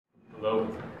Hello.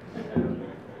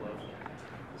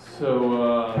 So,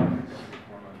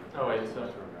 oh wait,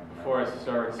 so before I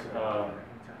start,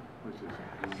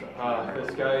 this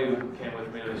guy who came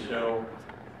with me to the show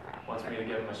wants me to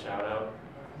give him a shout out,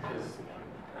 because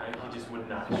he just would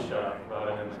not shut up about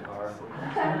it in the car.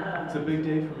 It's a big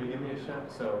day for me, give me a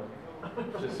shout. So,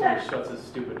 just so he shuts his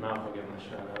stupid mouth, I'll give him a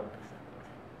shout out.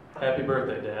 Happy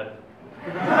birthday, Dad.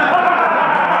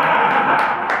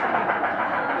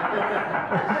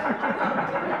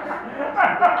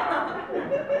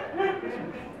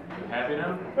 Happy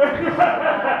now?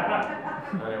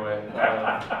 Anyway, I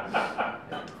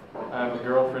have a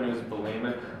girlfriend who's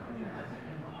bulimic.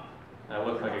 I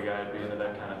look like a guy who'd be into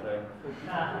that kind of thing.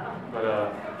 But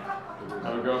I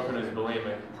have a girlfriend who's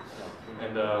bulimic,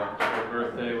 and her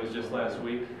birthday was just last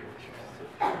week,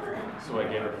 so I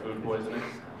gave her food poisoning.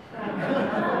 I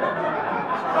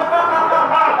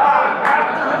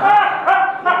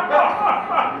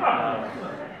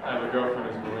have a girlfriend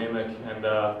who's bulimic, and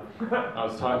I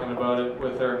was talking about it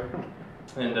with her,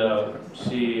 and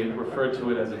she referred to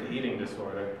it as an eating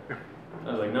disorder.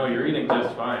 I was like, no, you're eating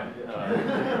just fine.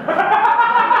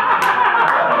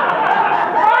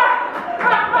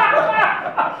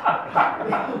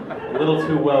 A little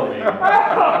too well, maybe.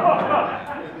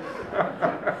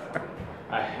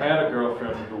 I had a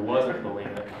girlfriend who wasn't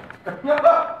bulimic,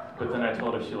 but then I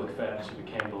told her she looked fat and she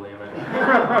became bulimic.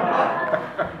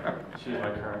 She's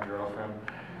my current girlfriend.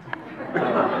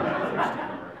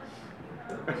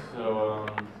 So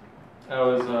I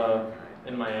was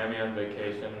in Miami on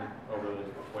vacation over the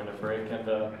winter break, and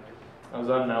I was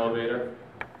on an elevator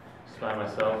just by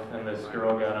myself, and this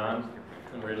girl got on,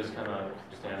 and we were just kind of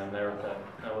standing there with that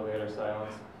elevator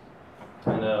silence.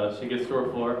 And she gets to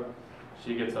her floor,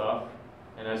 she gets off,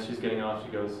 and as she's getting off,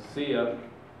 she goes, "See ya."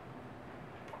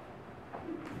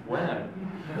 When?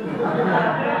 We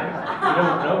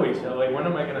don't know each other. Like, when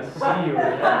am I going to see you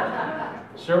again?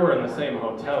 Sure, we're in the same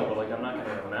hotel, but like, I'm not going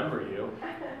to remember you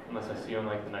unless I see you in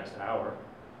like the next hour.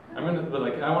 But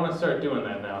like, I want to start doing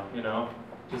that now, you know?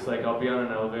 Just like, I'll be on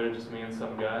an elevator, just me and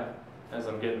some guy. As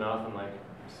I'm getting off, I'm like,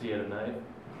 "See you tonight."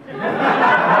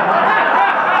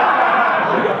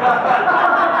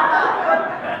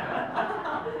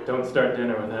 Don't start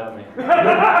dinner without me.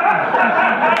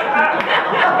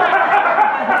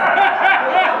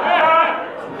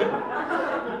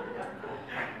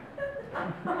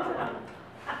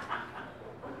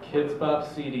 Kids Bop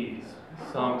CDs,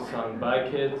 songs sung by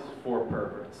kids for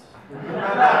perverts.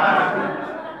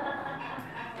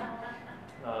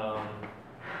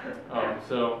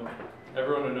 So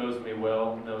everyone who knows me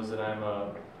well knows that I'm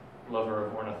a lover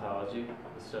of ornithology,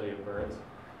 the study of birds.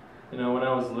 You know, when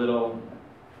I was little,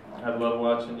 I'd love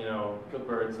watching, you know, the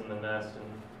birds in the nest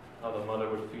and how the mother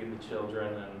would feed the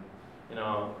children, and, you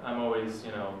know, I'm always,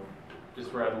 you know,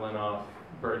 just rattling off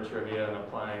bird trivia and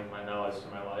applying my knowledge to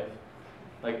my life.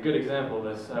 Like, a good example of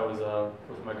this, I was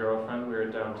with my girlfriend, we were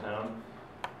downtown,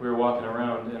 we were walking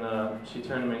around, and she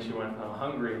turned to me and she went, "I'm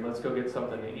hungry, let's go get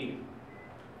something to eat."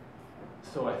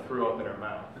 So I threw up in her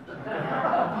mouth.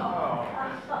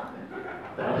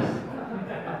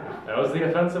 That was the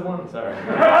offensive one? Sorry.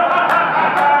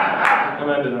 I'm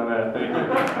ending on that, thank you.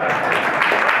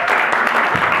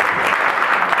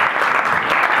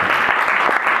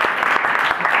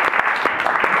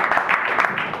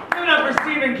 Give it up for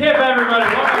Steve and Kipp, everybody.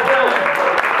 Welcome to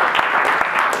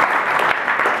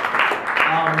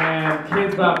Oh man,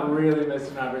 Kids Bop really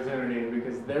missed an opportunity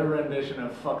because their rendition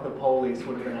of "Fuck the Police"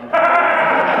 would have been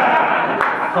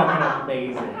fucking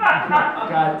amazing.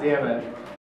 God damn it.